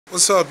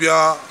What's up,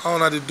 y'all? How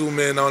wanna do,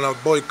 man? I wanna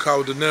boy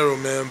Kao Denero,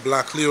 man.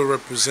 Black Leo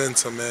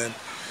representer, man.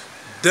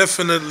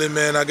 Definitely,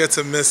 man. I get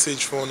a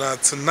message for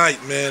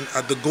tonight, man,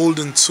 at the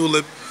Golden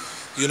Tulip.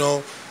 You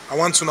know, I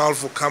want to now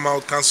for come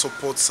out, can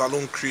support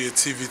salon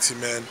creativity,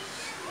 man.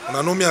 And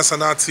I know me as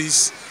an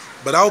artist,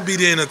 but I'll be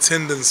there in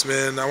attendance,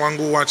 man. I want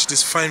to go watch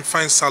this fine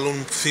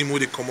salon theme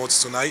where they come out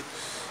tonight.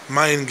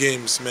 Mind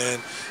games, man.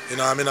 You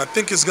know, I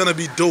think it's gonna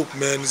be dope,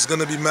 man. It's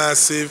gonna be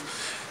massive.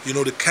 You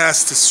know, the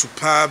cast is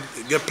superb.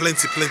 You get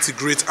plenty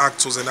great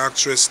actors and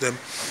actresses them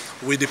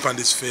with it on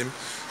this film.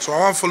 So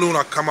I want follow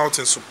to come out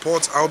and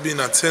support. I'll be in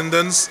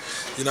attendance,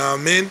 you know what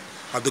I mean,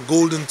 at the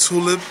Golden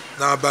Tulip,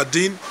 now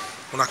Badin,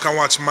 when I can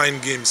watch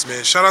Mind Games,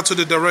 man. Shout out to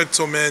the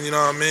director, man, you know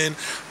what I mean.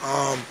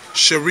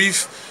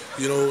 Sharif,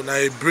 you know, now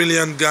a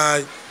brilliant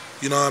guy,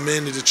 you know what I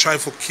mean. They try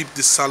to keep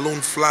the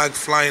salon flag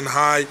flying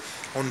high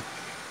on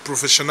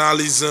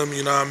professionalism,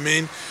 you know what I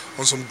mean,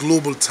 on some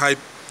global type,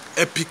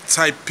 epic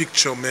type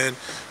picture, man.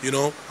 You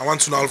know, I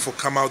want to know for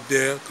come out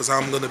there because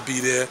I'm gonna be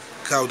there.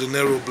 Kao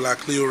Denero,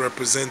 Black Leo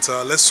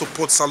representer. Let's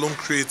support salon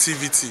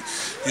creativity,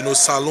 you know,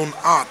 salon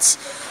art,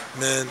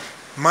 man.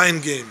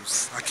 Mind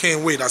games. I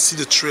can't wait. I see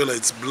the trailer.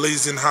 It's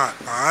blazing hot.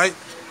 All right.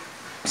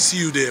 See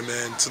you there,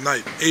 man.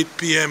 Tonight, 8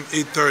 p.m.,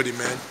 8:30,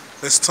 man.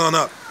 Let's turn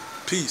up.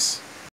 Peace.